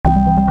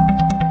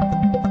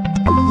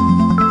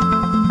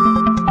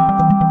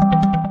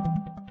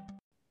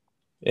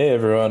Hey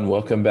everyone,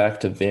 welcome back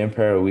to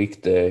Vampire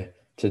Weekday.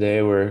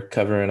 Today we're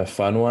covering a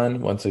fun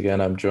one. Once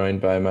again, I'm joined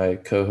by my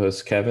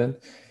co-host Kevin,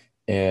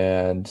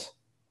 and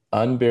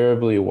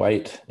Unbearably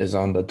White is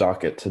on the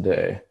docket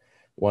today.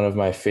 One of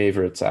my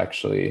favorites,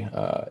 actually.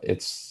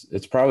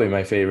 It's probably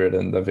my favorite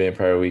in the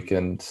Vampire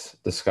Weekend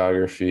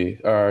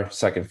discography, or our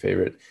second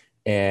favorite.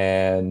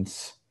 And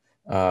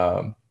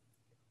um,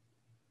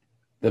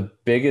 the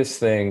biggest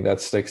thing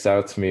that sticks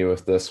out to me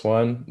with this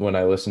one, when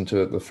I listened to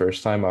it the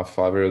first time off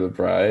Father of the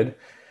Bride,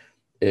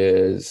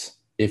 is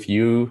if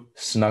you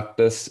snuck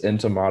this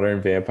into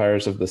Modern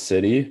Vampires of the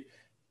City,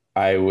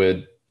 I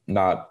would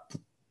not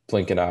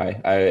blink an eye.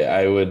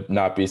 I would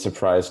not be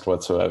surprised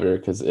whatsoever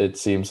because it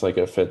seems like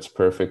it fits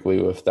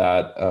perfectly with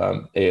that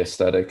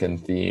aesthetic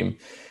and theme.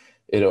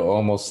 It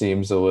almost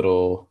seems a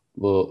little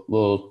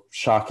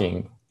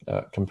shocking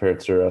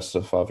compared to the rest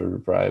of Father of the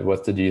Bride.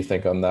 What did you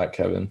think on that,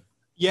 Kevin?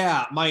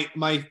 Yeah,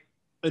 my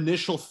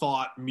initial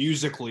thought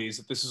musically is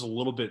that this is a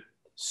little bit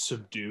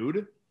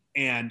subdued,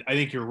 and I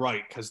think you're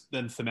right because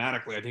then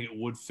thematically, I think it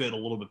would fit a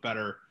little bit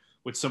better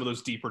with some of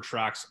those deeper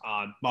tracks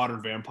on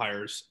Modern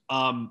Vampires.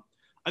 I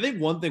think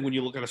one thing when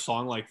you look at a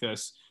song like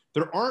this,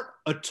 there aren't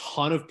a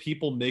ton of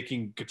people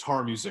making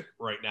guitar music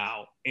right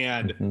now,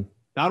 and Hmm.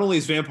 not only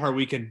is Vampire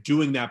Weekend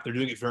doing that, but they're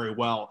doing it very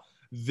well.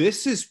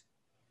 This is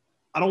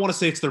I don't want to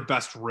say it's their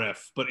best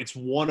riff, but it's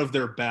one of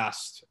their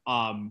best.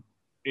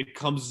 It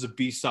comes as a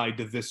B-side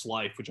to This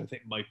Life, which I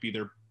think might be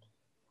their.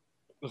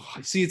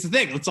 Ugh, see, it's the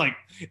thing. It's like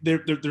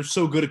they're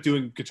so good at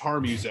doing guitar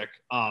music.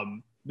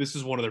 This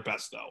is one of their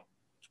best though.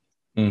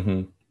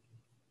 Hmm.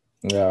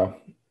 Yeah.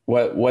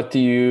 What do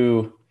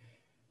you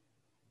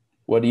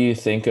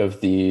think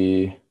of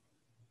the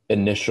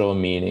initial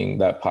meaning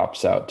that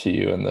pops out to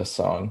you in this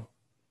song?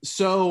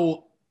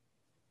 So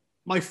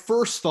my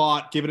first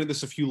thought, giving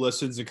this a few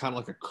listens and kind of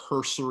like a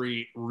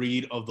cursory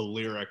read of the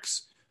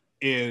lyrics,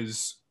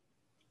 is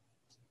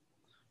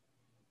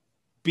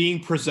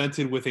being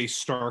presented with a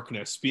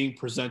starkness, being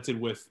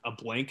presented with a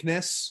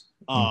blankness,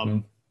 Hmm.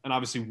 and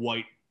obviously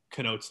white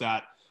connotes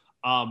that.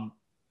 Um,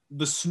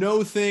 the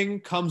snow thing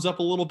comes up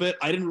a little bit.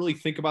 I didn't really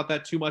think about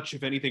that too much,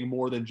 if anything,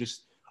 more than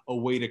just a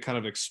way to kind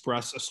of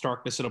express a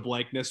starkness and a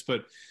blankness.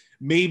 But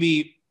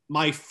maybe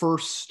my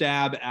first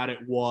stab at it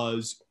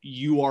was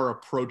you are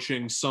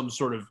approaching some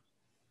sort of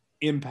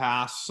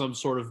impasse, some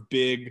sort of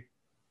big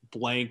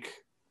blank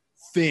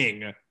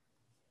thing, and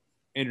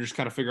you're just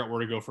kind of figure out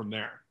where to go from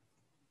there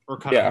or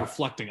kind of Yeah.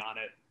 reflecting on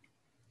it.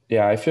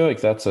 Yeah, I feel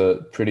like that's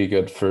a pretty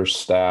good first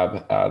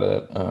stab at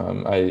it.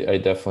 I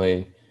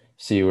definitely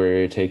see where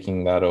you're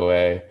taking that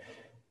away.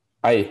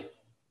 I,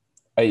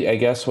 I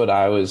guess what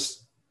I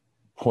was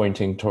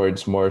pointing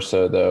towards more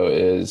so though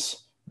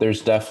is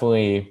there's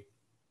definitely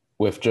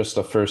with just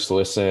the first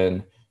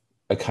listen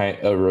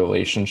a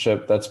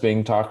relationship that's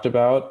being talked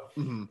about,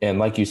 Mm-hmm. and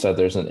like you said,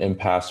 there's an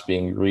impasse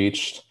being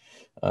reached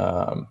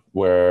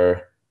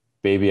where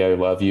baby I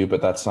love you, but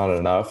that's not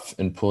enough,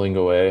 and pulling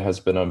away has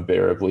been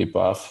unbearably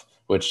buff,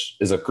 which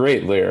is a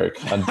great lyric.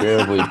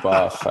 Unbearably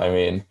buff. I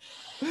mean,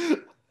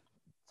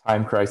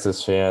 Time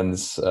Crisis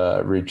fans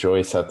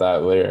rejoice at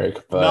that lyric,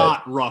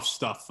 Not but rough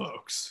stuff,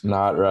 folks.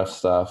 not rough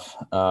stuff.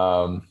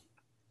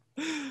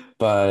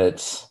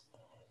 But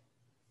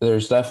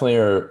there's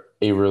definitely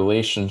a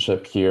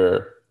relationship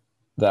here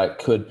that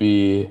could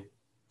be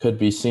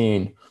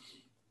seen.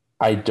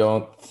 I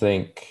don't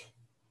think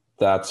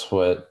that's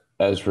what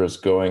Ezra's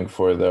going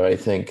for, though. I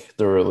think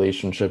the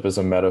relationship is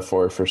a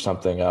metaphor for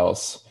something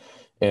else.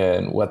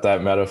 And what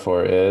that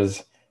metaphor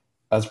is,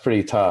 that's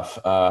pretty tough.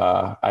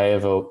 I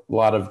have a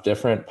lot of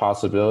different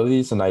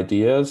possibilities and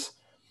ideas.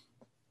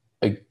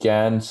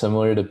 Again,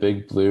 similar to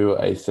Big Blue,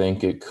 I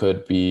think it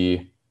could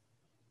be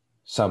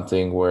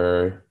something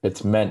where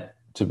it's meant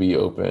to be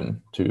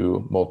open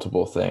to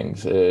multiple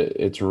things.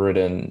 It's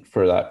written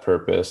for that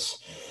purpose.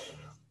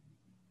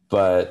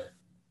 But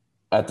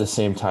at the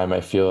same time, I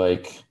feel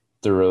like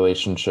the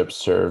relationship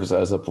serves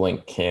as a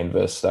blank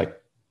canvas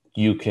that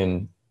you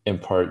can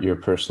impart your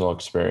personal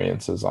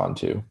experiences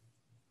onto.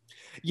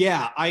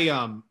 Yeah,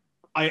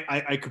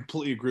 I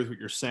completely agree with what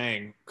you're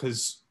saying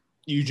because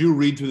you do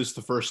read through this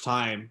the first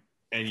time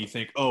and you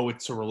think, oh,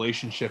 it's a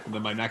relationship, and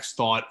then my next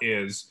thought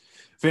is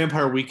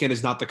Vampire Weekend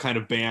is not the kind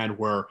of band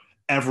where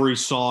every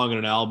song in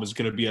an album is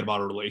going to be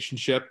about a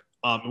relationship.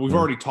 And we've Mm.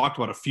 already talked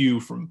about a few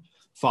from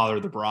Father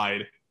of the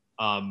Bride.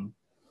 Um,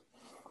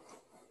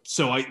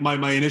 so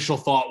my initial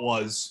thought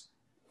was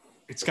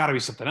it's got to be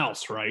something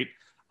else, right?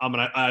 And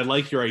I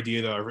like your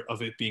idea though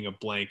of it being a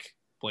blank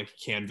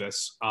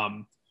canvas.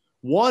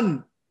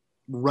 One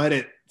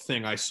Reddit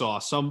thing I saw,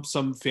 some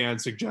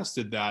fans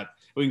suggested that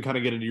we can kind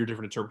of get into your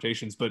different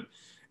interpretations, but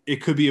it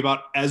could be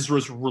about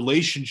Ezra's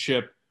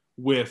relationship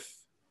with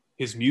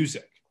his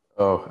music.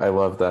 Oh, I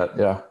love that.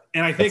 Yeah.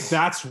 And I think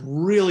That's that's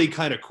really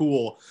kind of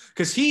cool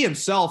because he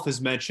himself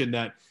has mentioned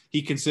that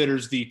he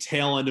considers the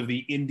tail end of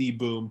the indie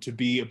boom to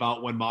be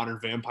about when Modern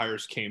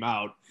Vampires came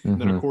out. And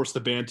then, of hmm course, the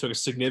band took a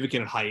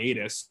significant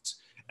hiatus.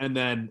 And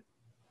then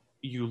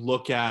you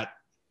look at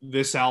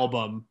this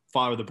album,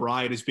 Father of the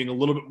Bride, as being a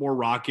little bit more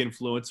rock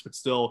influenced, but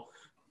still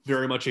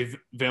very much a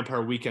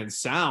Vampire Weekend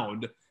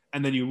sound.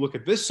 And then you look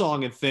at this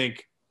song and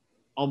think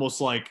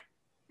almost like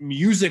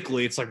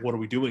musically, it's like, what are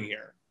we doing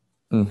here?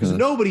 Because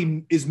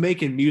nobody is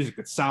making music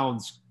that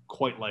sounds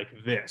quite like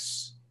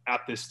this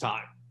at this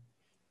time.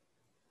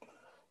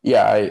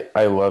 Yeah,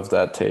 I love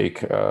that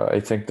take. I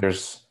think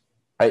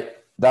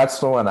that's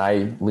the one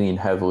I lean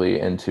heavily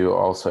into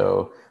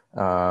also.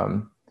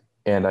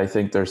 And I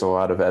think there's a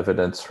lot of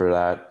evidence for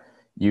that.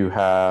 You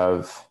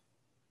have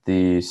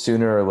the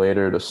sooner or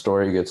later the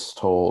story gets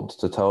told.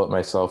 To tell it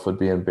myself would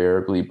be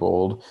unbearably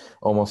bold.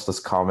 Almost this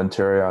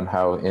commentary on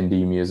how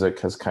indie music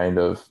has kind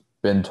of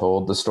been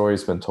told. The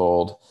story's been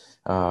told.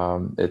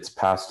 It's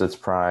past its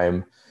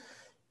prime.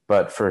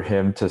 But for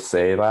him to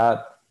say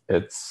that,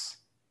 it's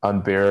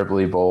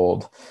unbearably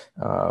bold.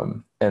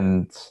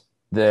 And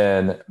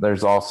then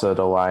there's also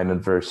the line in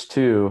verse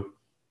 2,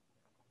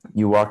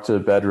 you walked to the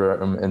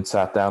bedroom and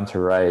sat down to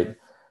write.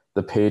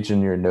 The page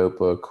in your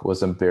notebook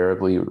was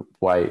unbearably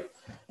white,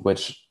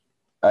 which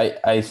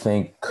I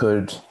think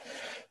could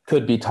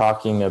be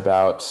talking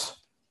about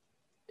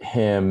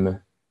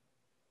him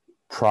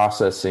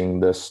processing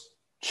this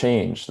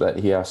change that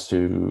he has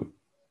to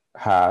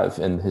have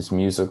in his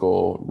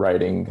musical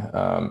writing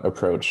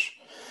approach,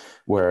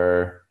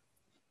 where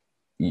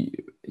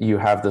you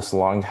have this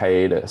long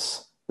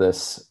hiatus,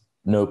 this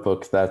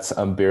notebook that's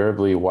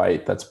unbearably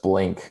white, that's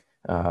blank,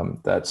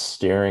 that's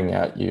staring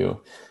at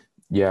you,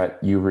 yet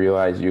you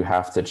realize you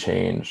have to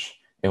change.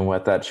 And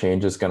what that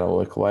change is going to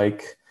look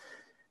like,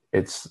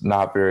 it's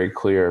not very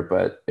clear,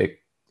 but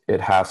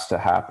it has to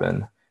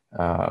happen.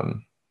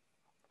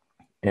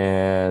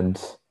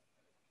 And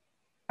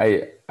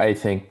I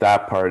think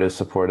that part is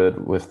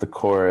supported with the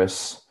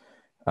chorus.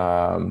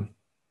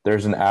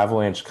 There's an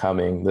avalanche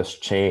coming, this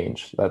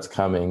change that's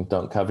coming.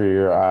 Don't cover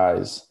your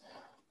eyes.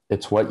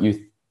 It's what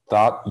you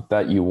thought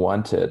that you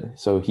wanted.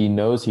 So he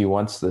knows he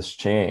wants this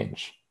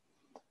change,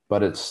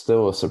 but it's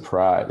still a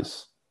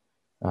surprise.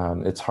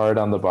 It's hard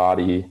on the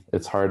body.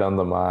 It's hard on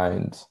the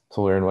mind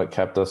to learn what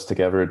kept us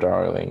together,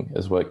 darling,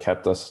 is what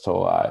kept us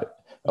alive.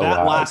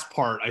 That last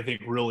part, I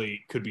think,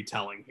 really could be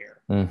telling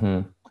here.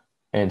 Mm-hmm.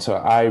 And so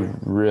I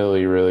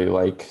really, really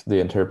like the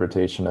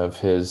interpretation of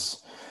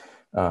his,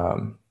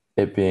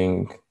 it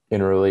being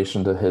in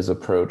relation to his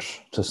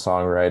approach to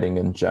songwriting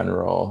in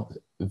general,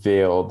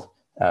 veiled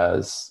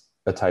as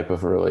a type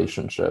of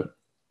relationship.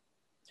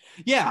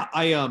 Yeah,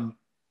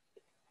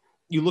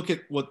 you look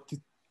at what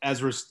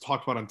Ezra's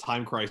talked about on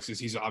Time Crisis.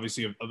 He's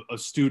obviously a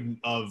student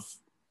of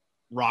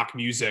rock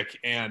music,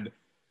 and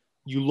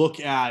you look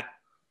at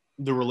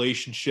the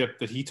relationship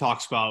that he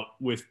talks about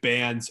with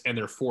bands and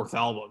their fourth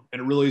album,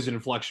 and it really is an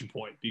inflection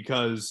point,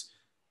 because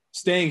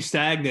staying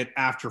stagnant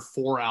after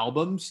 4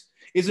 albums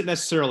isn't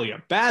necessarily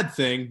a bad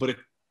thing, but it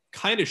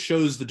kind of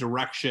shows the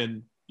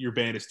direction your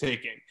band is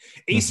taking.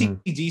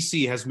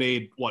 AC/DC has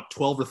made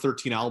 12 or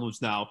 13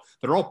 albums now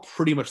that are all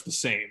pretty much the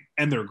same,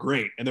 and they're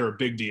great and they're a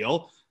big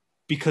deal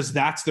because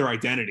that's their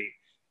identity.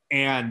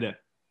 And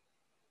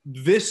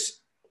this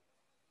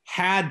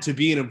had to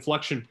be an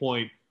inflection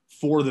point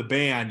for the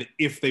band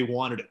if they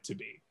wanted it to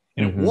be,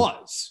 and it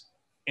was.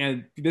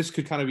 And this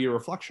could kind of be a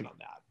reflection on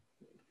that.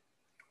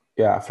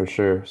 Yeah, for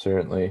sure,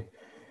 certainly.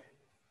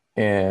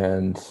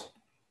 And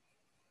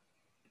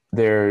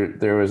there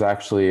was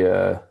actually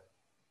a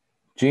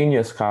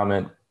Genius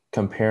comment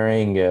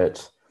comparing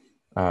it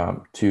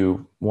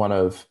to one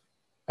of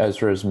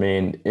Ezra's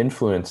main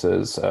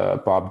influences,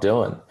 Bob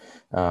Dylan,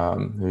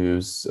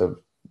 who's a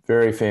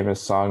very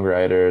famous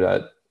songwriter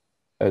that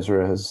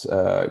Ezra has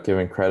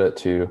given credit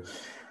to.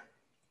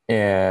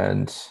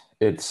 And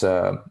it's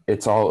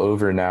All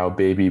Over Now,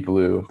 Baby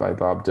Blue by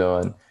Bob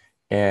Dylan.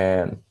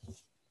 And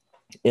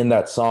in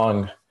that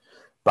song,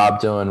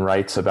 Bob Dylan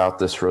writes about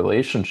this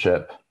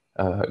relationship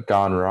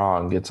gone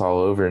wrong. It's all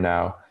over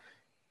now.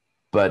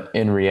 But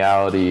in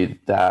reality,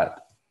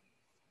 that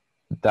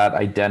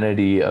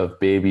identity of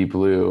Baby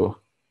Blue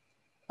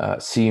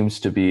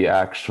seems to be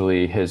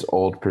actually his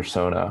old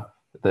persona,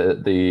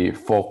 the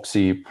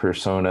folksy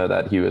persona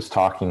that he was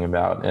talking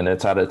about. And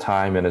it's at a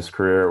time in his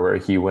career where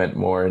he went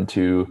more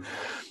into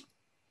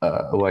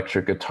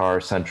electric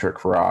guitar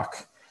centric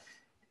rock.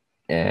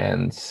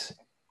 And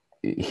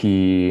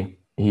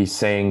he's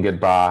saying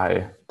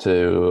goodbye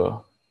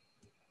to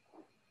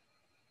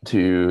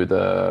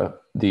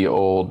the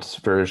old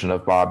version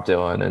of Bob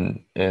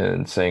Dylan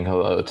and saying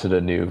hello to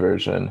the new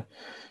version.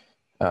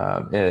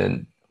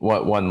 And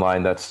one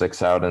line that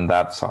sticks out in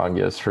that song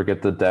is,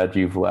 forget the dead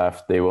you've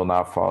left, they will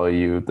not follow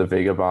you. The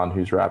vagabond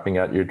who's rapping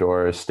at your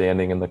door is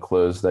standing in the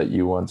clothes that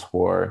you once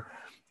wore.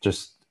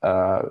 Just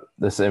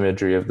this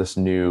imagery of this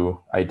new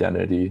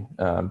identity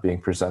being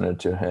presented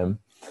to him.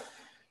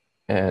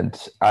 And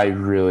I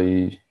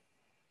really,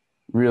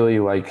 really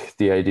like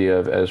the idea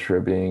of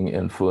Ezra being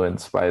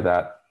influenced by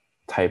that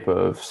type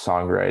of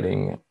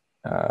songwriting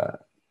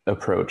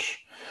approach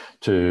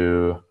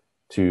to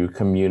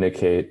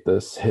communicate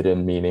this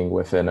hidden meaning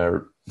within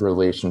a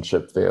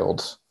relationship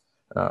veiled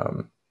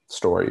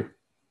story.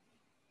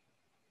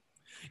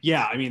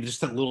 Yeah, I mean,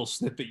 just that little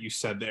snippet you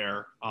said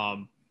there,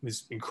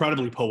 is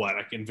incredibly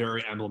poetic and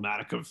very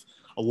emblematic of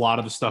a lot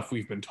of the stuff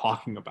we've been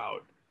talking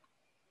about.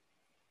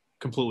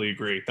 Completely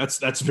agree.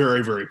 That's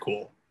very, very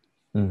cool.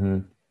 Mm-hmm.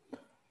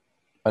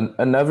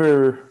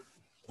 Another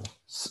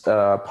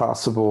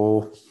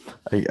possible,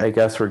 I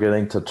guess we're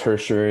getting to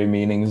tertiary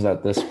meanings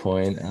at this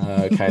point,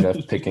 kind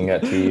of picking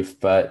at teeth,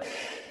 but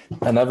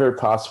another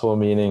possible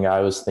meaning I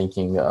was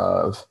thinking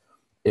of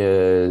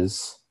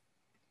is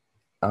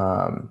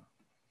the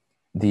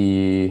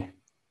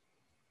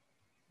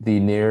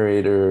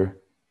narrator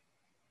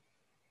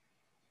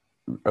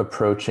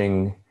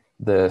approaching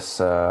this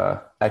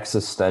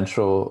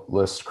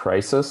existentialist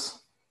crisis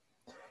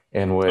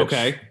in which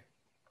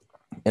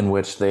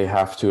they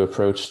have to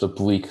approach the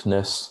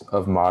bleakness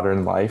of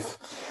modern life.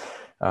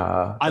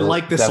 I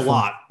like this a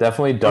lot.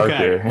 Definitely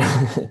darker.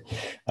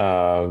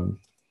 Okay.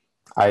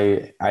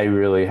 I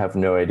really have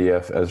no idea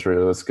if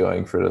Ezra was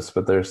going for this,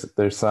 but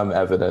there's some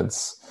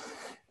evidence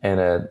in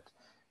it.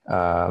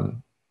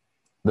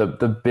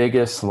 The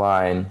biggest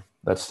line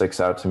that sticks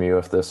out to me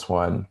with this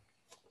one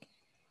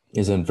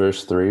is in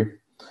verse 3.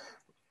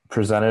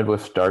 Presented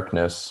with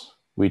darkness,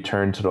 we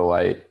turn to the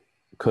light.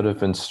 Could have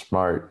been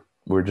smart.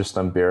 We're just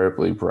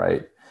unbearably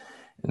bright.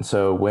 And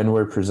so when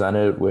we're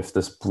presented with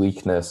this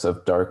bleakness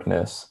of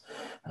darkness,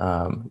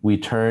 we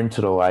turn to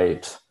the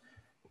light,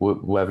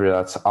 whether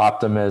that's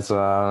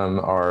optimism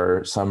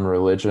or some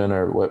religion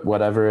or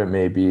whatever it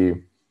may be.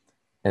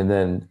 And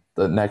then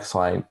the next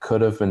line,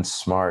 could have been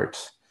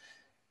smart,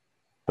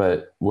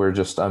 but we're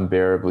just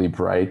unbearably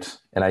bright.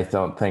 And I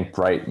don't think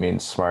bright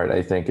means smart.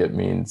 I think it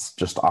means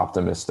just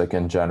optimistic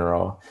in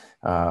general.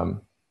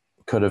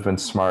 Could have been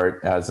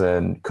smart as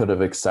in could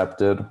have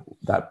accepted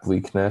that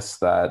bleakness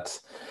that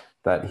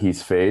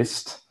he's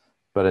faced,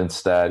 but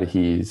instead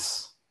he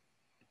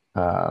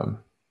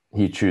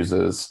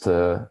chooses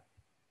to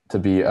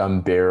be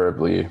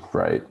unbearably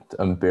bright,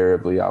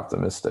 unbearably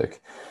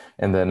optimistic.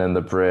 And then in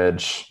the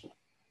bridge,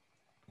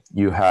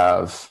 you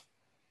have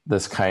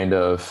this kind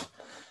of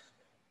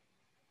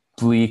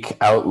bleak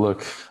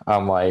outlook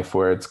on life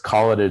where it's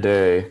call it a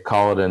day,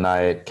 call it a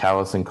night,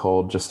 callous and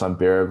cold, just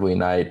unbearably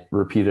night,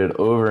 repeated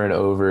over and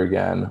over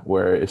again,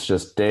 where it's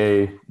just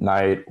day,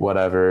 night,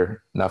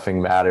 whatever,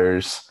 nothing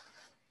matters,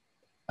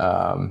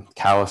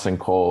 callous and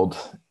cold,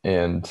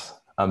 and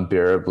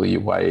unbearably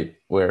white,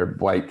 where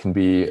white can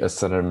be a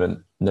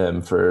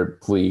synonym for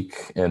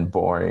bleak and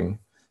boring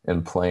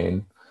and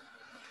plain.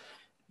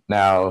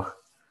 Now,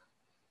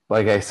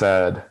 like I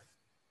said,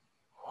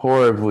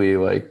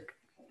 horribly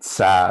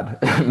sad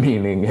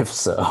meaning if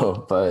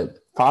so, but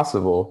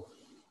possible.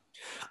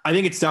 I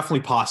think it's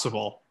definitely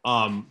possible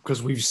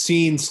because we've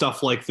seen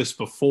stuff like this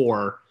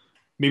before,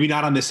 maybe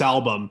not on this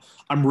album.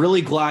 I'm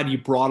really glad you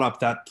brought up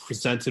that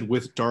presented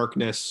with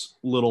darkness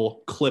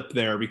little clip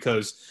there,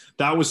 because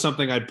that was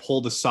something I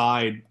pulled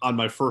aside on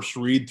my first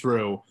read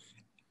through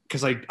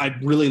because I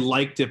really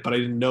liked it, but I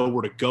didn't know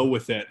where to go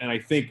with it. And I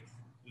think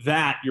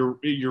that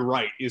you're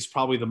right is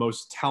probably the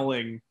most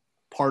telling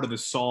part of the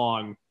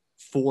song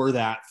for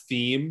that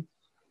theme.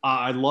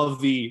 I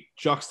love the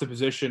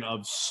juxtaposition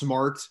of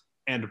smart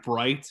and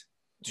bright,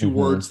 two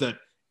words that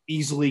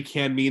easily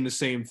can mean the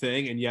same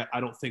thing, and yet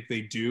I don't think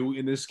they do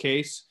in this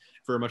case,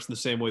 very much in the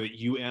same way that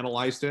you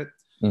analyzed it.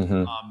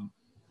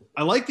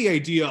 I like the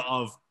idea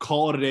of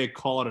call it a day,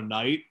 call it a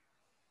night,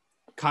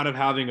 kind of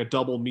having a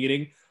double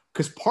meaning,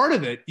 because part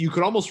of it, you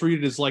could almost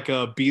read it as like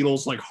a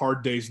Beatles, like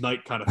Hard Day's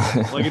Night kind of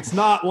thing. Like it's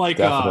not like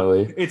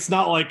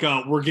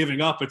we're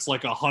giving up. It's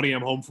like a honey,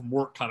 I'm home from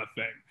work kind of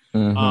thing.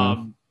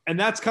 And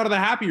that's kind of the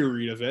happier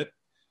read of it.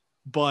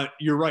 But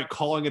you're right,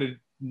 calling it a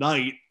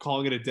night,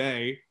 calling it a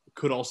day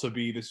could also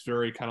be this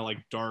very kind of like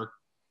dark,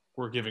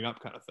 we're giving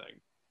up kind of thing.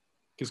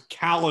 Because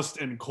calloused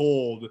and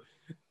cold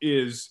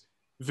is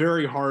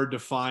very hard to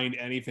find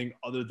anything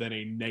other than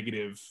a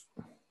negative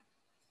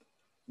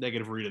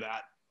read of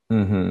that.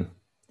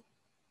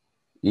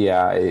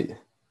 Yeah,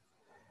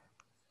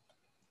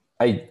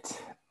 I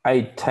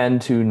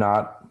tend to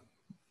not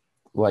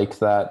like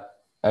that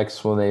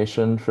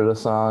explanation for the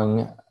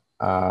song,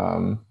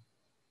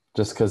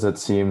 just because it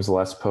seems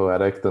less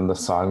poetic than the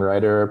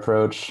songwriter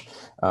approach,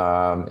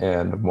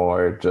 and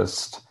more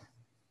just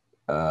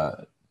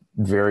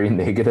very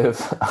negative.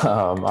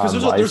 Because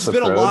there's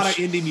been a lot of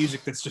indie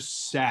music that's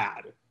just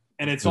sad,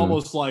 and it's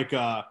almost like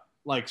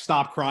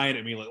stop crying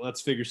at me, like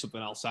let's figure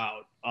something else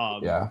out.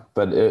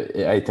 But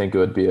I think it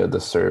would be a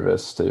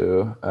disservice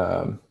to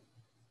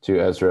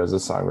Ezra as a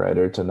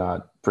songwriter to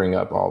not bring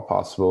up all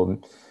possible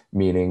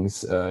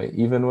meanings,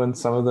 even when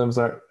some of them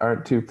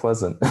aren't too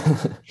pleasant.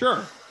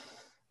 Sure.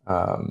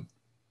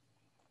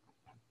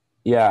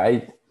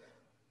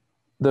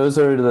 Those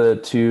are the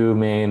two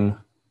main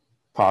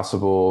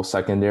possible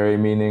secondary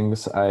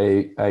meanings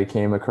I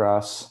came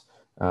across.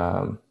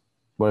 What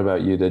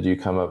about you? Did you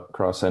come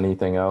across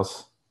anything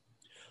else?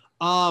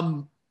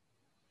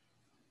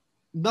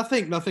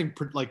 Nothing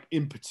like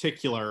in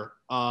particular.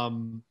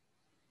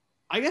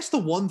 I guess the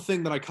one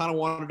thing that I kind of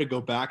wanted to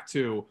go back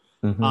to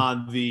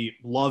on the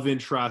love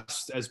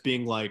interest as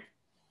being like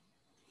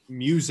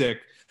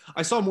music,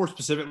 I saw more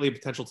specifically a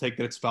potential take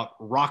that it's about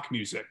rock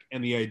music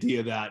and the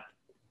idea that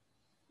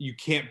you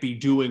can't be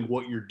doing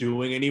what you're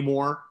doing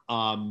anymore.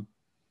 Because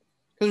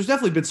there's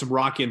definitely been some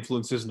rock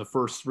influences in the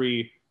first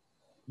three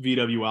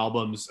VW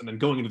albums, and then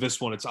going into this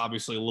one, it's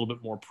obviously a little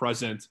bit more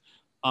present.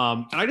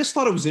 And I just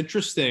thought it was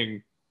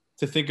interesting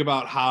to think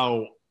about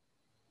how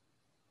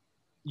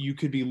you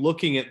could be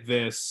looking at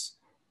this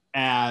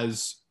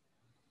as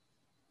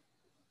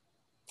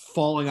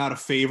falling out of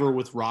favor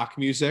with rock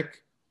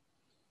music,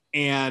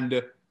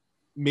 and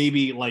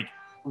maybe like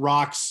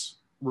rock's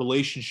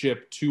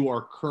relationship to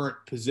our current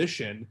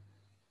position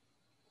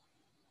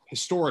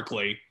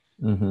historically.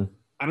 Mm-hmm.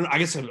 I don't know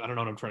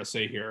what I'm trying to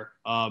say here.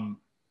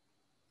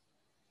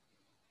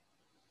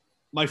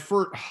 My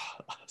first,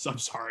 I'm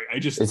sorry. I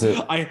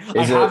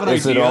have an idea.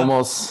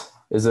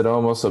 Is it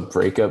almost a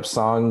breakup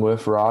song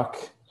with rock?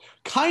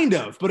 Kind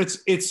of, but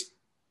it's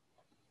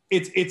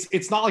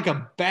not like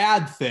a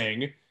bad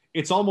thing.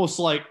 It's almost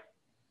like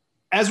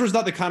Ezra's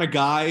not the kind of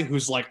guy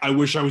who's like, I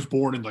wish I was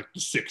born in like the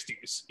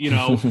 60s. You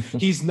know,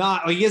 he's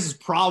not like, he has his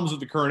problems with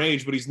the current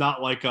age, but he's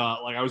not like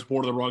I was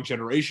born in the wrong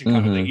generation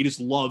kind of thing. He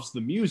just loves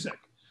the music.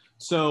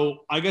 So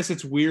I guess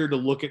it's weird to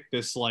look at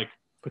this like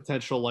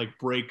potential like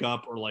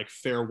breakup or like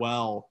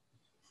farewell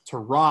to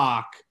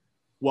rock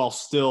while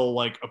still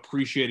like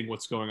appreciating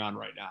what's going on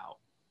right now.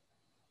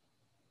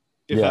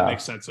 If that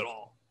makes sense at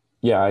all.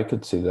 Yeah, I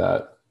could see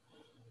that.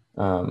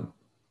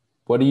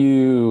 What do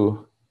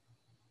you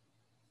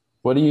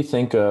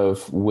think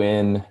of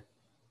when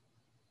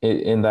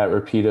in that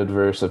repeated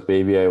verse of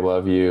 "Baby, I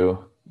love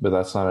you, but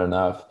that's not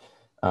enough"?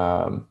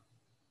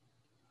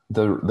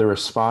 The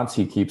response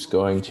he keeps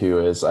going to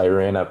is, "I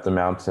ran up the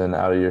mountain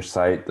out of your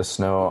sight. The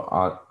snow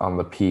on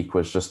the peak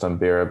was just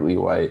unbearably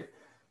white."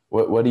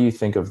 What do you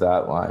think of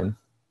that line?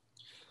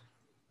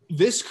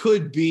 This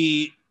could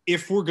be,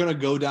 if we're gonna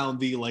go down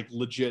the like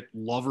legit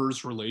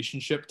lovers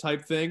relationship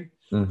type thing,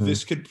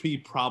 this could be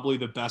probably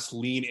the best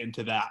lean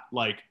into that.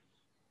 Like,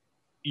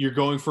 you're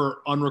going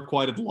for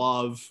unrequited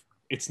love.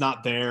 It's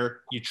not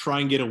there. You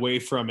try and get away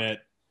from it.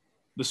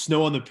 The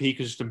snow on the peak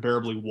is just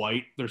unbearably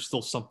white. There's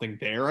still something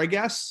there, I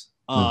guess.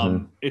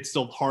 It's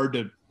still hard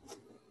to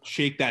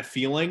shake that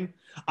feeling.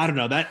 I don't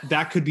know.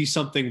 That could be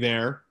something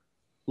there.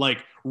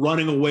 Like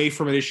running away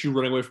from an issue,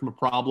 running away from a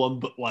problem,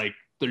 but like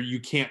there, you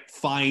can't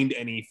find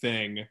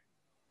anything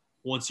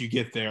once you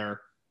get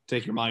there.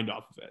 Take your mind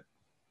off of it.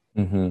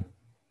 Mm-hmm.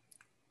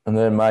 And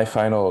then my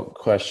final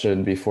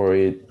question before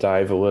we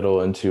dive a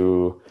little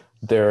into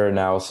their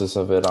analysis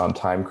of it on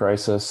Time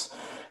Crisis,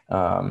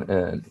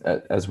 and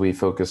as we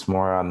focus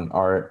more on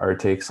our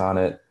takes on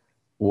it,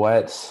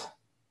 what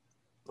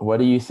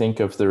do you think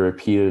of the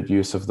repeated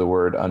use of the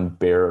word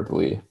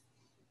unbearably?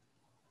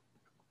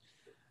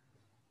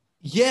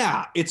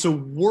 Yeah, it's a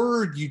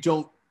word you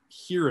don't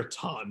hear a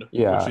ton.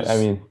 Yeah, I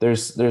mean,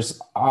 there's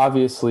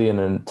obviously an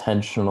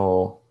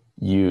intentional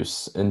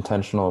use,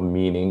 intentional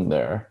meaning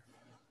there.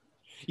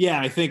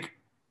 Yeah, I think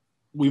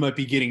we might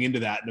be getting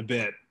into that in a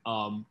bit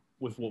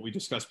with what we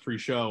discussed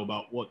pre-show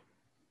about what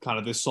kind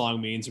of this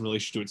song means in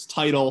relation to its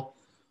title.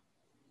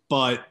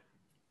 But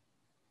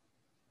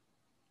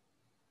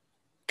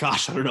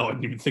gosh, I don't know. I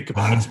didn't even think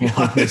about it, to be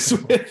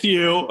honest with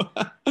you.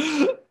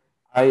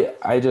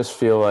 I just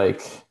feel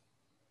like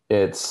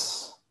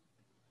it's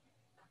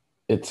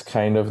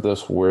kind of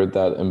this word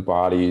that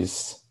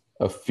embodies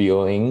a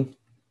feeling,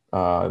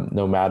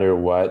 no matter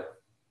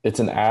what. It's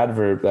an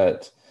adverb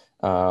that's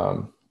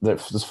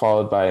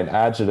followed by an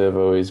adjective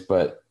always,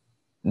 but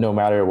no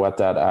matter what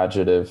that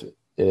adjective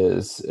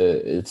is,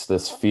 it's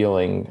this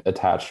feeling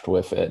attached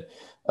with it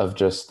of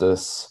just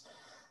this,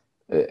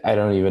 I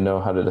don't even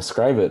know how to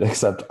describe it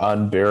except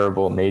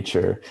unbearable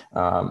nature.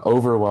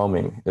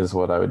 Overwhelming is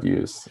what I would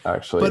use,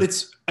 actually. But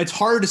it's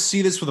hard to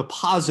see this with a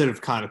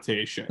positive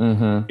connotation.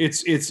 Mm-hmm.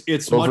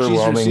 It's much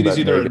easier to see this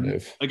either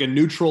like a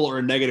neutral or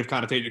a negative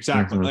connotation.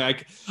 Exactly. Mm-hmm.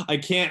 Like I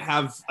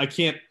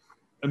can't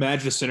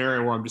imagine a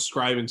scenario where I'm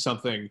describing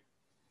something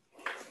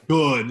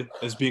good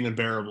as being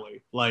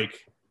unbearably.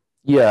 Like,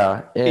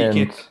 yeah, and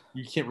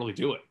you can't really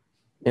do it.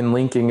 In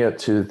linking it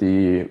to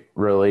the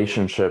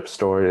relationship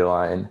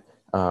storyline,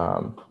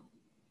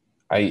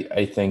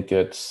 I think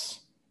it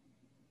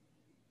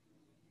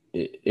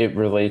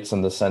relates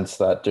in the sense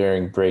that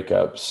during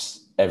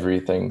breakups,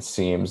 everything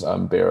seems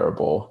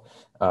unbearable.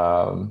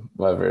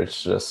 Whether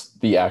it's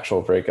just the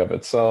actual breakup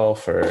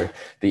itself or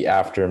the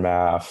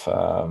aftermath,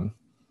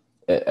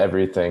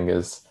 everything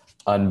is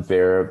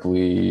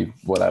unbearably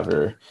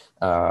whatever.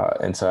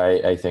 And so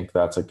I think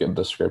that's a good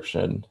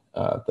description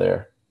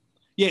there.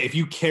 Yeah, if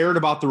you cared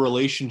about the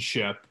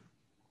relationship,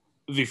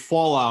 the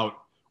fallout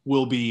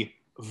will be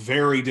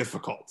very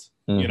difficult.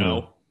 You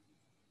know,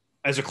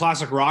 as a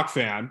classic rock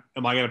fan,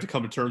 am I going to have to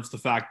come to terms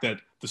with the fact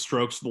that the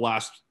Strokes are the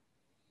last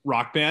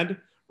rock band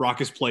rock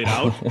is played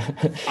out?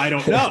 I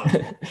don't know.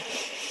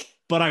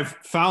 But I've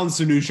found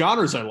some new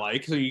genres I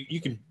like. So you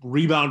can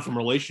rebound from a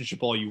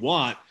relationship all you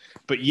want.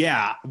 But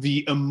yeah,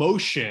 the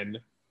emotion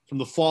from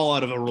the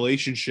fallout of a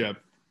relationship,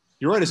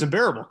 you're right, is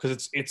unbearable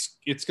because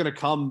it's going to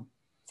come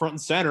front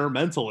and center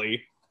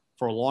mentally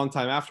for a long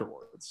time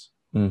afterwards.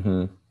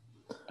 Mm-hmm.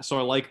 So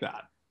I like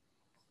that.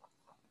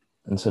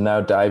 And so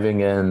now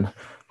diving in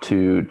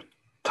to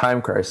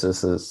Time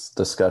Crisis's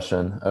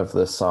discussion of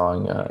this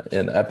song,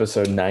 in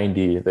episode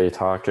 90, they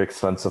talk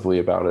extensively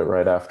about it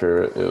right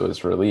after it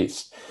was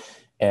released.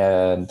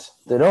 And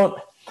they don't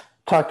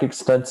talk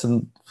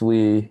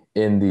extensively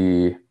in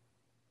the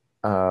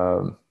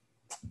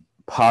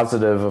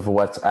positive of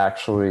what's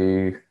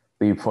actually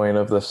the point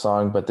of the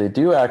song, but they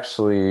do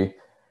actually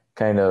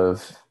kind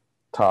of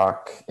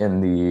talk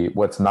in the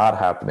what's not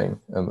happening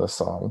in the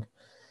song.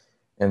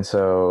 And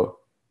so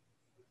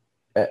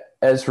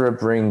Ezra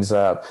brings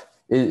up,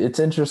 it's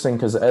interesting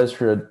because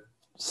Ezra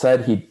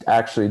said he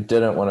actually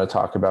didn't want to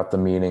talk about the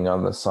meaning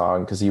on the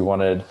song because he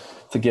wanted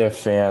to give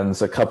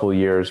fans a couple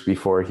years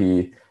before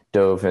he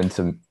dove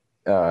into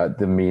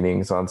the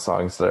meanings on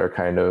songs that are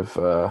kind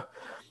of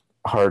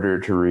harder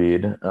to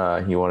read.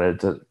 He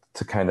wanted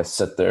to kind of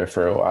sit there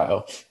for a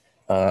while.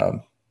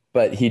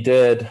 But he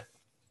did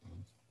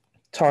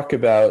talk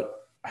about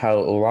how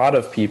a lot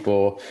of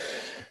people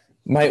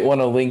might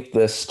want to link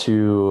this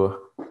to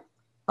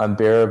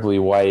Unbearably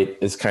White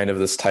is kind of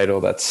this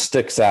title that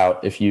sticks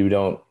out if you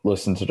don't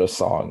listen to the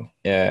song.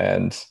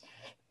 And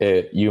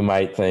you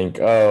might think,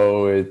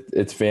 oh,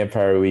 it's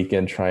Vampire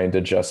Weekend trying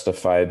to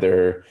justify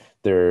their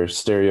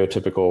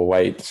stereotypical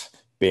white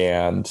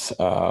band,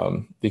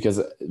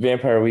 because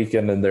Vampire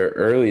Weekend in their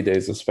early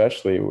days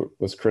especially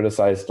was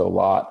criticized a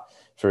lot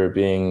for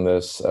being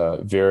this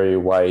very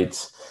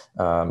white,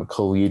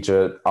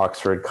 collegiate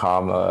Oxford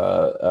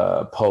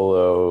comma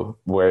polo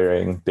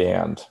wearing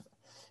band.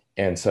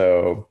 And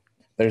so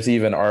there's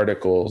even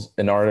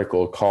an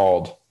article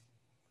called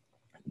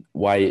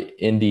Why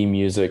Indie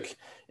Music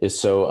is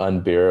So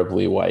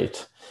Unbearably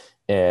White.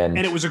 And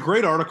it was a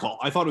great article.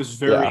 I thought it was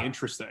very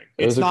interesting.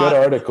 It was a good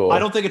article. I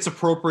don't think it's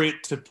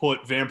appropriate to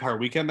put Vampire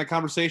Weekend in the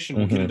conversation.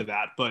 We'll get into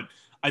that, but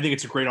I think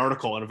it's a great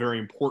article and a very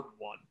important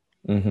one.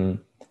 Mm-hmm.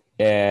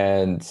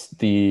 And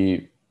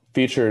the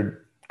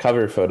featured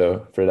cover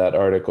photo for that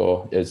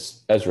article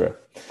is Ezra,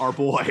 our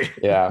boy.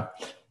 Yeah.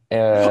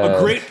 A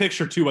great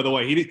picture too, by the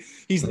way.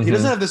 He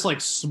doesn't have this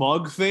like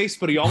smug face,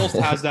 but he almost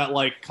has that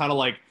like kind of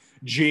like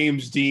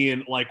James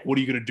Dean, like, what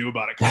are you gonna do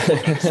about it kind of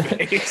look on his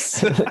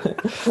face.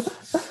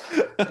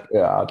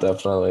 Yeah,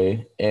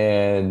 definitely.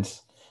 And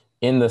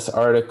in this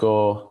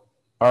article,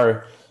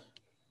 I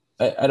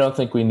don't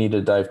think we need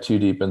to dive too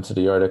deep into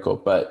the article,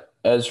 but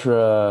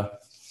Ezra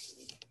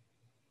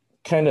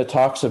kind of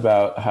talks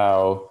about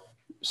how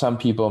some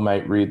people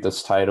might read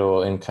this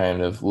title and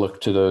kind of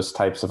look to those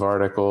types of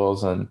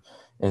articles and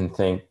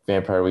think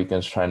Vampire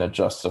Weekend's trying to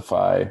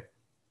justify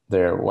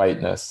their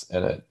whiteness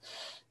in it.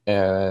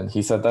 And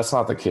he said that's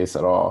not the case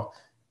at all.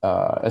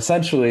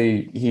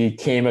 Essentially, he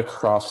came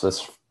across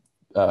this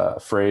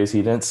phrase.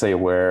 He didn't say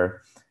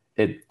where.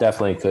 It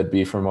definitely could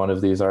be from one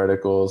of these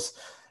articles,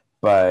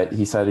 but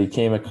he said he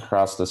came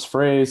across this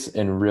phrase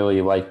and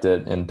really liked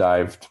it and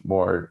dived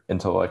more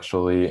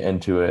intellectually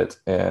into it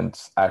and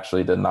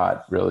actually did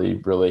not really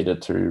relate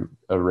it to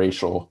a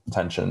racial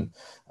tension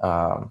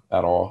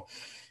at all.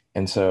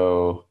 And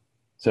so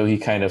he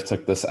kind of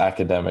took this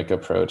academic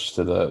approach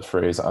to the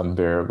phrase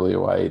unbearably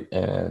white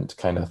and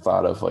kind of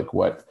thought of like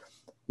what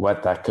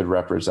that could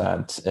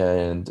represent.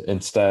 And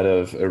instead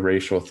of a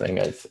racial thing,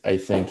 I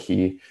think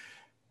he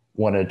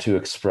wanted to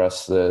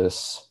express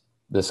this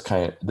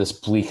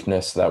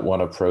bleakness that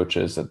one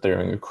approaches at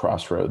during a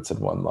crossroads in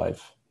one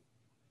life.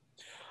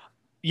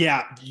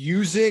 Yeah,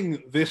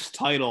 using this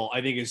title,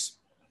 I think, is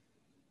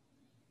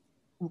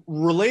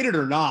related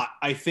or not.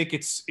 I think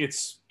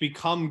it's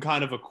become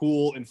kind of a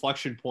cool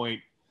inflection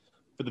point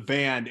for the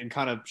band and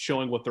kind of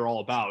showing what they're all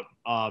about.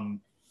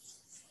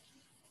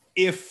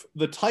 If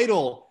the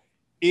title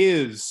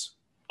is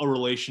a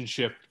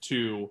relationship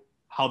to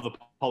how the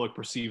public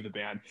perceive the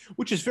band,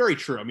 which is very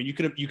true. I mean, you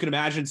can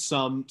imagine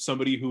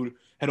somebody who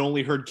had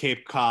only heard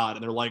Cape Cod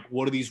and they're like,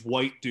 what are these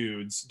white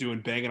dudes doing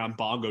banging on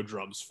bongo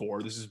drums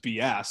for? This is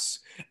BS.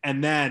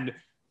 And then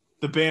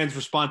the band's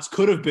response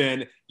could have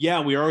been, yeah,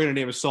 we are going to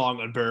name a song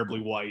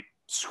Unbearably White.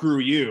 Screw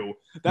you.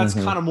 That's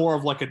kind of more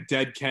of like a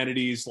Dead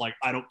Kennedys, like,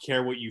 I don't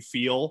care what you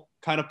feel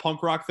kind of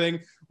punk rock thing,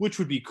 which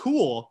would be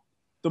cool.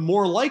 The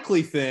more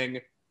likely thing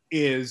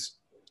is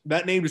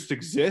that name just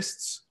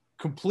exists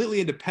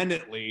completely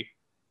independently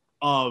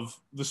of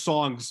the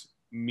song's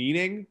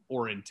meaning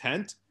or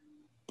intent,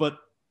 but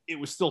it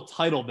was still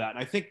titled that. And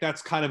I think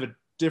that's kind of a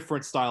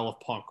different style of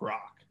punk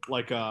rock,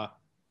 like a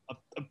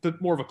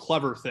bit more of a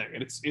clever thing.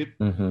 And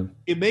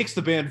it makes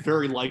the band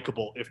very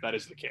likable if that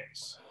is the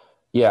case.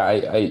 Yeah,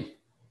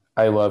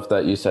 I love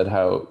that you said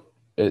how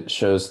it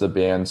shows the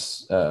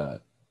band's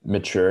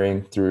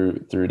maturing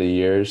through the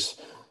years,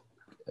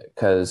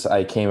 because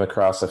I came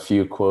across a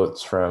few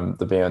quotes from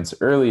the band's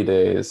early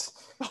days,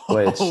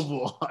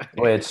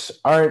 which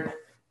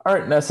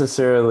aren't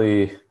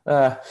necessarily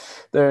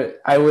there.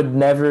 I would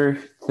never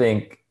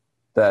think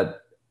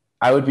that.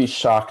 I would be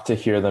shocked to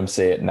hear them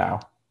say it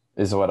now,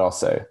 is what I'll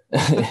say.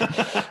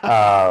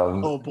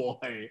 Oh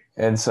boy.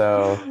 And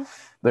so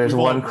there's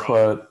one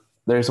quote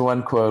there's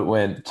one quote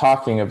when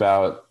talking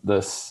about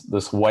this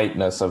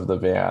whiteness of the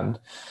band.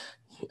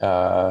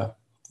 Uh,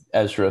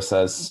 Ezra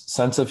says,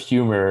 "Sense of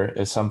humor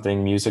is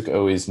something music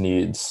always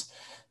needs.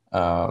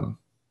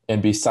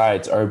 And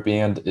besides, our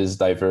band is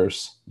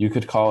diverse. You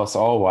could call us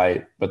all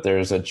white, but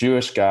there's a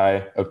Jewish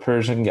guy, a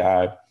Persian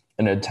guy,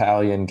 an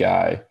Italian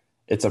guy.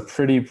 It's a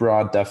pretty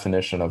broad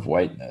definition of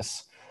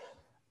whiteness."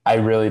 I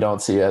really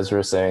don't see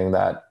Ezra saying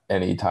that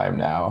anytime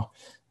now.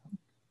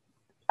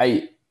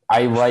 I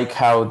like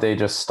how they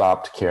just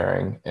stopped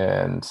caring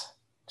and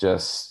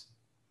just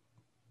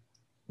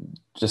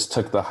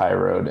took the high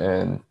road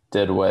and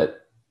did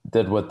what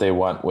they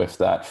want with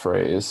that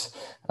phrase.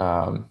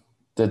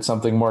 Did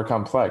something more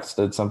complex,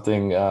 did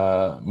something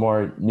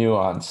more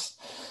nuanced.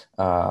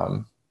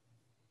 And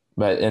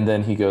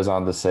then he goes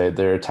on to say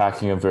they're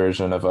attacking a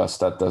version of us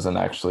that doesn't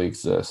actually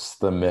exist,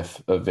 the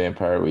myth of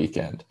Vampire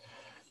Weekend.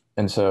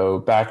 And so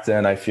back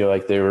then, I feel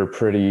like they were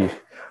pretty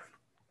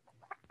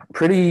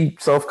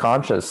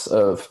self-conscious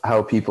of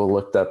how people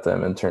looked at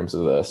them in terms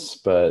of this.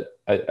 But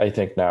I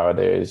think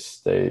nowadays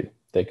they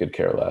could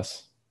care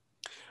less.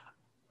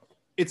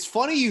 It's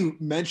funny you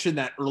mentioned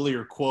that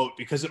earlier quote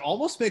because it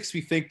almost makes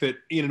me think that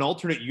in an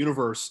alternate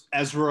universe,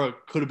 Ezra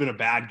could have been a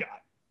bad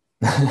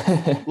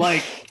guy.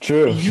 Like,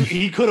 true,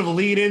 he could have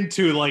leaned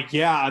into like,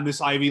 yeah, I'm this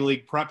Ivy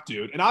League prep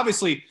dude. And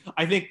obviously,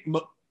 I think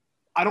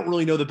I don't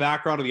really know the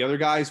background of the other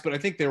guys, but I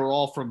think they were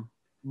all from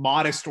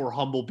modest or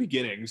humble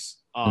beginnings.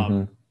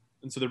 And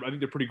so I think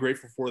they're pretty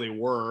grateful for where they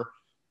were.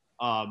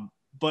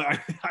 But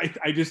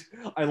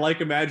I like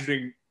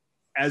imagining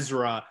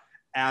Ezra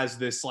as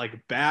this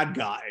like bad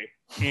guy.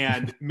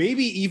 And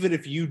maybe even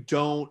if you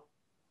don't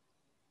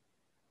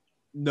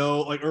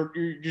know, like, or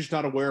you're just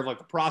not aware of like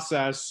the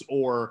process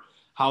or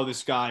how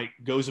this guy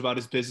goes about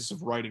his business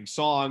of writing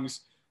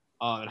songs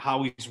and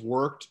how he's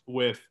worked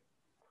with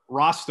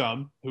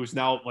Rostam, who's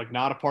now like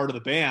not a part of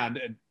the band,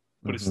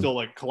 but it still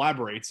like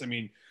collaborates. I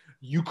mean,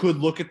 you could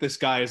look at this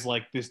guy as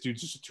like, this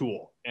dude's just a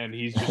tool and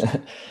he's just,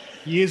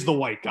 he is the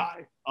white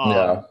guy.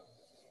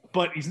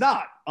 But he's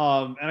not.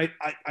 And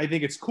I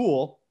think it's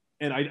cool.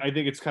 And I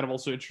think it's kind of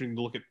also interesting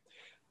to look at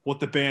what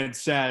the band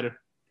said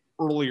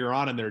earlier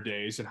on in their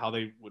days and how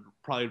they would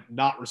probably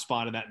not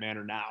respond in that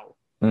manner now.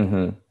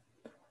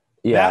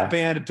 That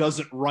band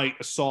doesn't write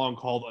a song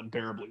called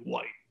Unbearably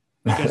White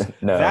because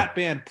that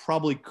band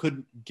probably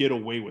couldn't get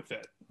away with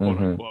it, quote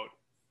unquote.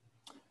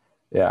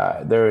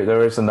 Yeah, there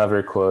was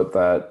another quote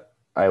that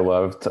I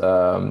loved,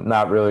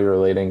 not really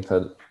relating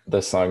to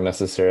this song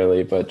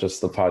necessarily, but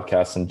just the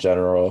podcast in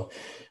general,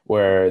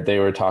 where they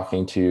were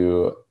talking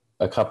to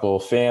a couple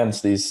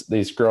fans,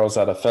 these girls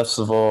at a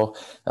festival.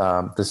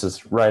 This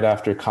is right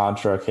after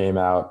Contra came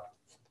out,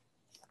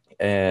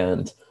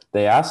 and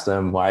they asked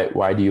them,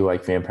 why do you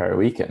like Vampire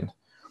Weekend?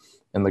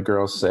 And the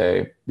girls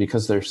say,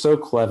 because they're so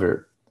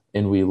clever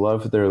and we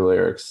love their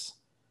lyrics.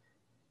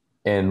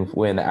 And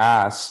when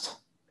asked,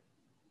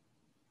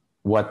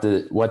 what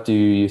do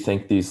you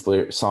think these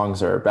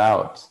songs are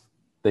about?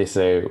 They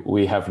say,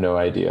 we have no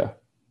idea,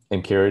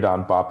 and carried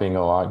on bopping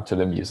along to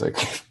the music.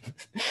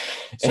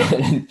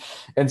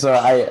 and so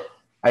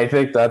I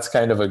think that's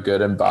kind of a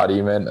good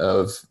embodiment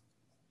of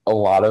a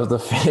lot of the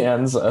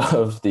fans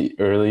of the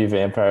early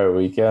Vampire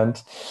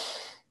Weekend.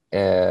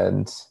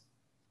 And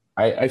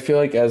I feel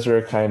like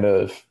Ezra kind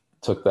of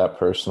took that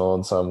personal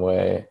in some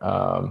way,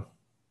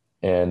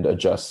 and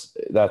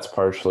that's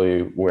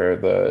partially where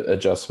the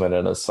adjustment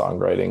in his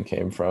songwriting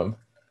came from.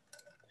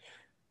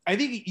 I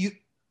think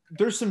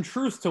there's some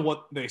truth to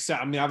what they said.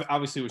 I mean,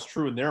 obviously it was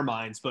true in their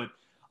minds, but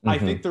I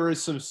think there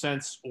is some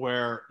sense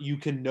where you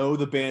can know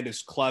the band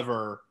is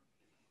clever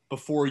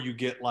before you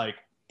get like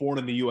Born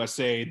in the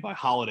USA by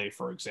Holiday,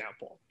 for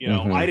example. You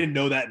know, I didn't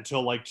know that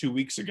until like 2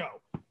 weeks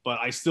ago, but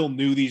I still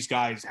knew these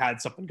guys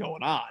had something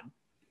going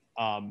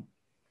on.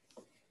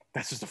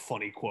 That's just a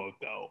funny quote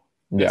though.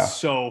 Yeah. It's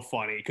so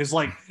funny because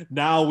like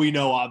now we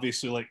know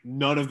obviously like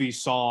none of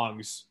these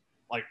songs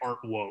like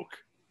aren't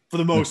woke for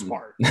the most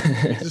part.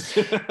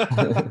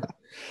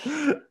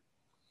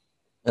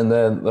 And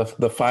then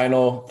the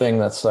final thing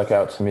that stuck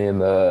out to me in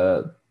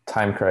the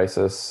Time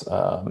Crisis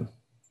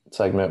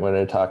segment when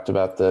I talked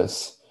about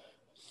this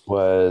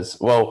was,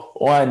 well,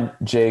 one,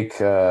 Jake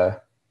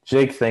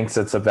thinks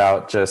it's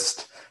about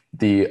just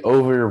the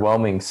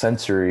overwhelming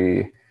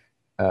sensory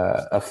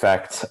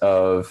effect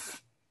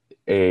of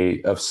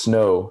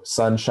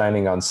sun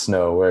shining on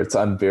snow, where it's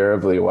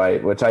unbearably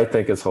white, which I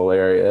think is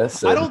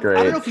hilarious. I don't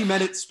know if he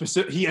meant it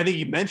specific. I think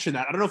he mentioned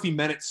that. I don't know if he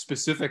meant it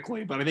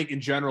specifically, but I think in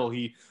general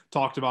he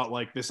talked about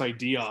like this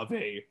idea of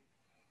a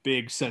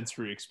big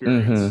sensory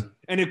experience.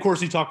 And of course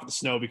he talked about the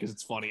snow because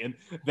it's funny, and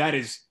that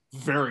is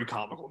very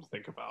comical to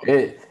think about.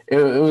 It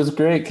was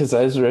great because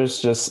Ezra's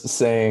just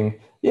saying,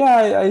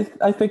 yeah,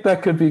 I think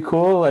that could be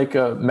cool, like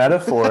a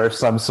metaphor of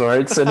some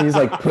sorts. And he's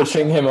like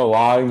pushing him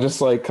along, just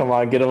like, come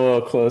on, get a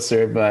little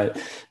closer. But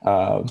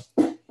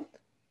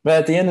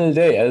at the end of the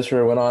day,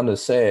 Ezra went on to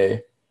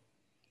say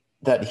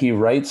that he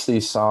writes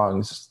these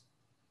songs.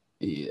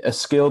 A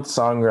skilled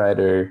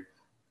songwriter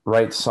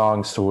writes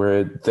songs to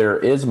where there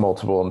is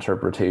multiple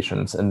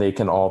interpretations and they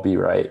can all be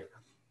right.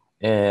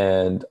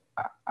 And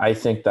I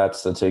think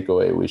that's the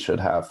takeaway we should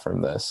have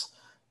from this,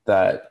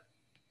 that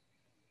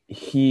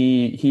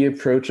he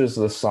approaches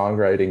the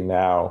songwriting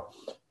now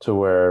to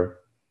where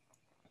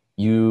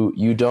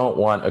you don't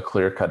want a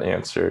clear-cut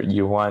answer.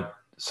 You want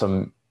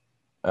some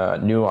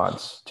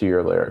nuance to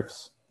your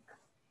lyrics.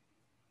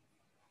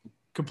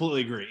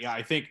 Completely agree. Yeah,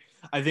 I think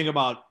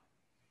about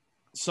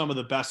some of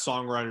the best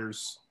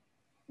songwriters,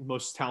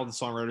 most talented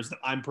songwriters that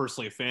I'm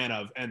personally a fan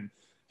of, and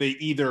they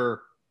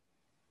either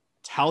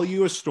tell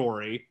you a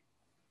story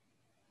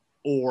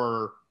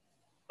or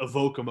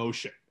evoke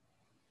emotion.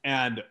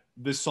 And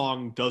this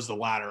song does the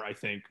latter, I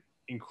think,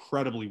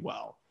 incredibly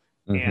well.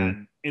 Mm-hmm.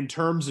 And in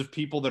terms of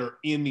people that are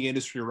in the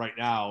industry right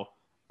now,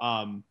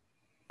 I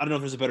don't know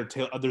if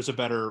there's a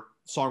better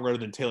songwriter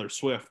than Taylor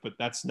Swift, but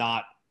that's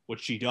not what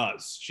she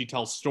does. She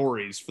tells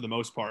stories for the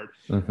most part.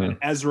 Mm-hmm. And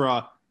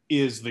Ezra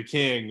is the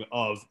king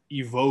of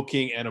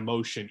evoking an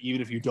emotion,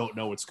 even if you don't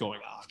know what's going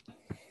on.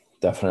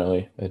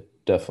 Definitely. I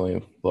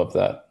definitely love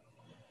that.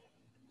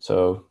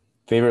 So,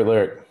 favorite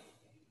lyric?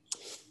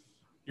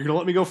 You're going to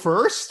let me go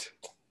first?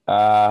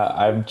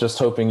 I'm just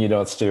hoping you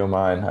don't steal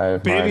mine.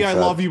 Baby, I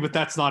love you, but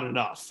that's not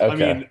enough.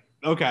 Okay. I mean,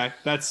 okay,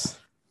 that's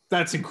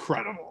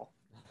incredible.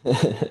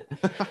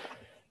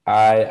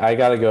 I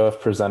gotta go with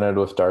presented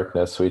with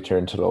darkness, we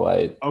turn to the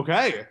light.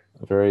 Okay.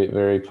 Very,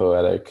 very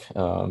poetic.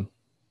 Can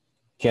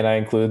I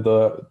include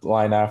the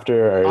line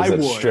after, or is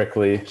it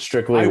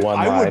strictly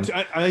one line?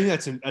 I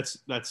think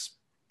that's.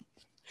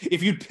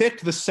 If you'd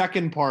picked the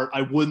second part,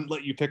 I wouldn't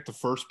let you pick the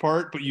first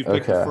part, but you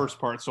picked the first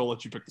part, so I'll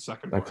let you pick the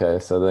second part. Okay,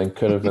 so then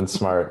could have been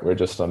smart. We're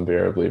just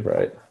unbearably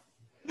bright.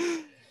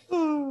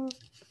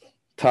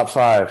 Top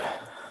 5.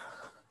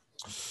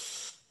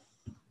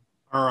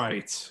 All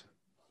right.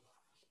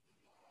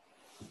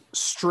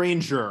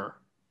 Stranger,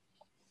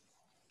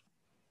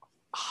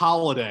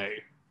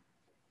 Holiday,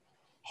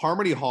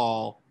 Harmony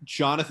Hall,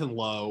 Jonathan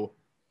Lowe,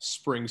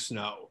 Spring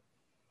Snow.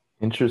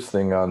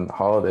 Interesting on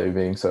Holiday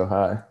being so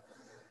high.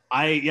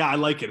 I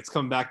like it. It's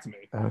coming back to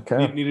me.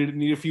 Okay.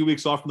 Need a few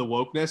weeks off from the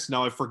wokeness.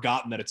 Now I've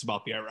forgotten that it's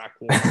about the Iraq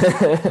War.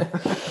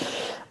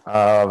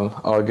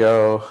 I'll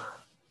go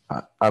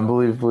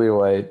Unbelievably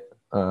White.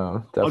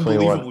 Definitely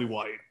Unbelievably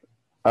White.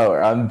 Oh,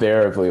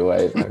 Unbearably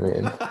White. I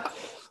mean,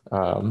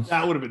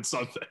 that would have been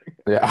something.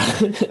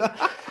 Yeah.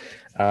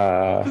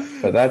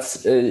 But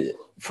that's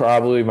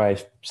probably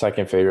my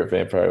second favorite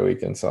Vampire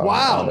Weekend song.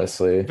 Wow.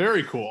 Honestly.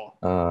 Very cool.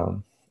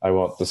 I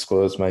won't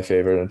disclose my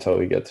favorite until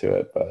we get to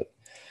it, but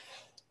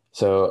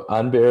so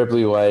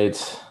Unbearably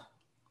White,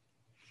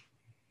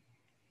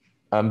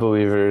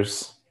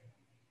 Unbelievers,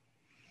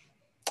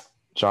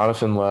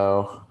 Jonathan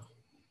Lowe,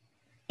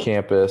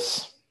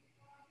 Campus,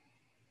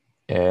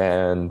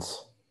 and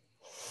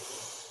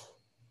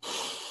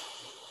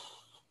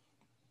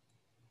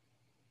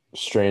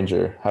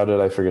Stranger. How did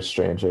I forget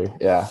Stranger?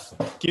 Yeah.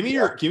 Give me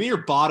your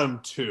bottom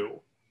 2.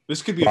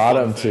 This could be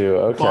bottom 2.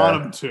 Okay.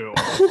 Bottom 2.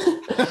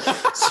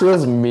 This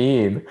was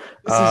mean.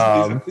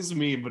 This is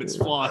mean, but it's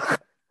fun.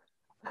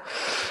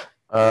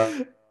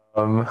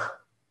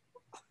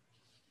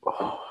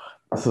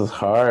 This is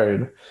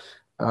hard.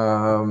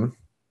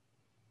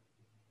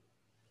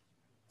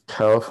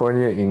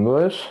 California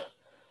English.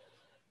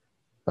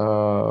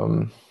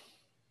 I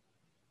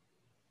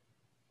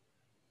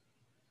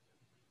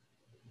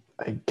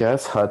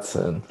guess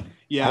Hudson.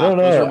 Yeah, I don't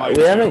know.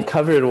 We haven't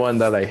covered one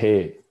that I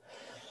hate.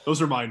 Those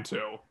are mine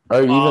too.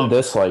 Or even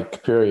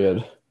dislike,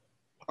 period.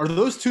 Are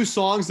those 2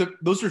 songs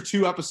those are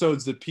 2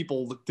 episodes that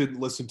people didn't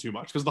listen to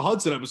much? Because the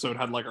Hudson episode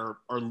had like our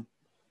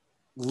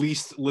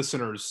least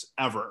listeners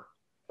ever.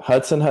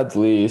 Hudson had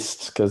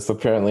least because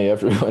apparently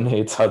everyone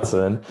hates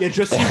Hudson. Yeah,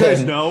 just so you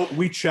guys know,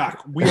 we check.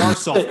 We are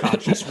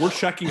self-conscious. We're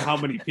checking how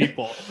many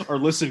people are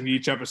listening to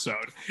each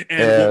episode.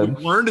 And what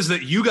we've learned is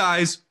that you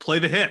guys play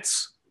the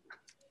hits.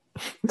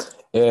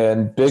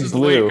 And Big Blue. The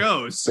way it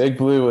goes. Big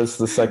Blue was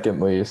the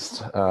second least.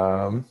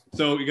 So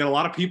you got a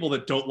lot of people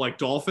that don't like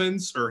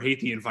dolphins or hate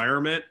the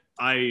environment.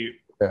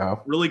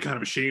 Really kind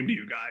of ashamed of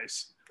you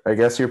guys. I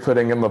guess you're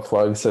putting in the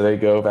plug so they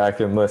go back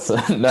and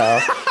listen. No,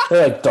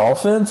 they're like,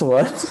 dolphins?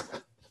 What?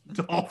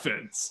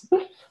 Dolphins.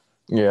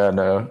 Yeah,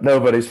 no.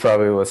 Nobody's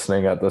probably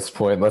listening at this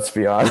point. Let's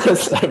be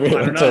honest.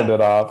 Everyone turned it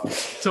off.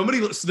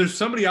 There's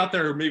somebody out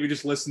there who maybe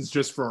just listens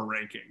just for our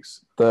rankings.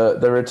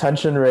 The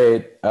retention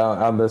rate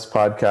on this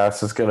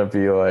podcast is going to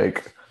be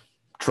like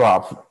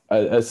drop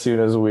as soon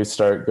as we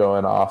start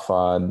going off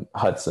on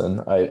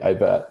Hudson. I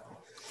bet.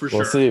 For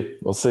sure.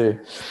 We'll see.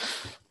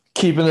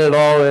 Keeping it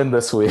all in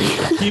this week.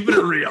 Keeping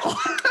it real.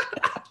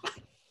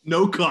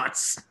 No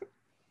cuts.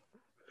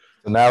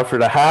 So now for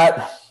the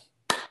hat.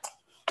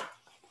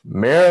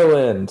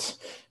 Maryland,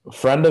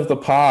 friend of the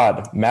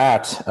pod,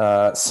 Matt,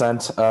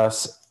 sent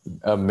us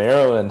a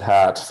Maryland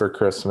hat for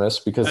Christmas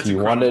because he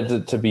wanted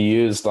it to be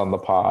used on the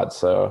pod.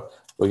 So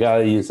we got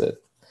to use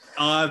it.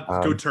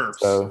 Go Terps.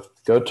 So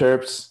go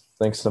Terps.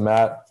 Thanks to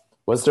Matt.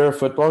 Was there a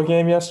football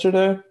game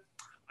yesterday?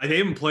 They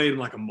haven't played in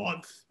like a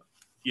month.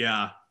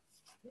 Yeah.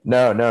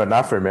 No,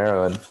 not for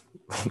Maryland.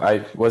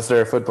 Was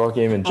there a football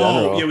game in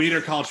general? Oh, yeah, we need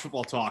our college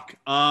football talk.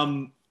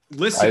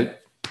 Listen.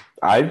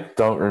 I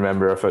don't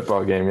remember a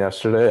football game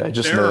yesterday. I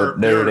just know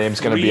Notre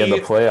Dame's going to be in the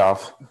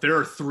playoff. There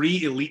are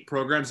 3 elite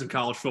programs in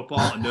college football,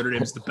 and Notre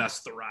Dame's the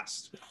best of the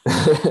rest.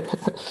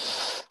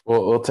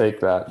 We'll take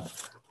that.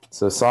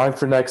 So song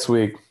for next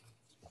week.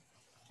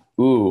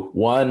 Ooh,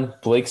 1,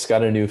 Blake's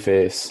got a new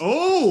face.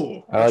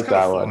 Oh, I like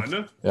that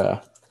one.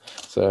 Yeah.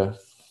 So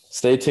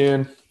stay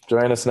tuned.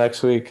 Join us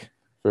next week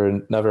for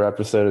another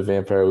episode of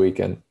Vampire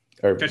Weekend.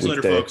 Catch you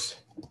later, folks.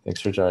 Thanks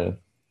for joining.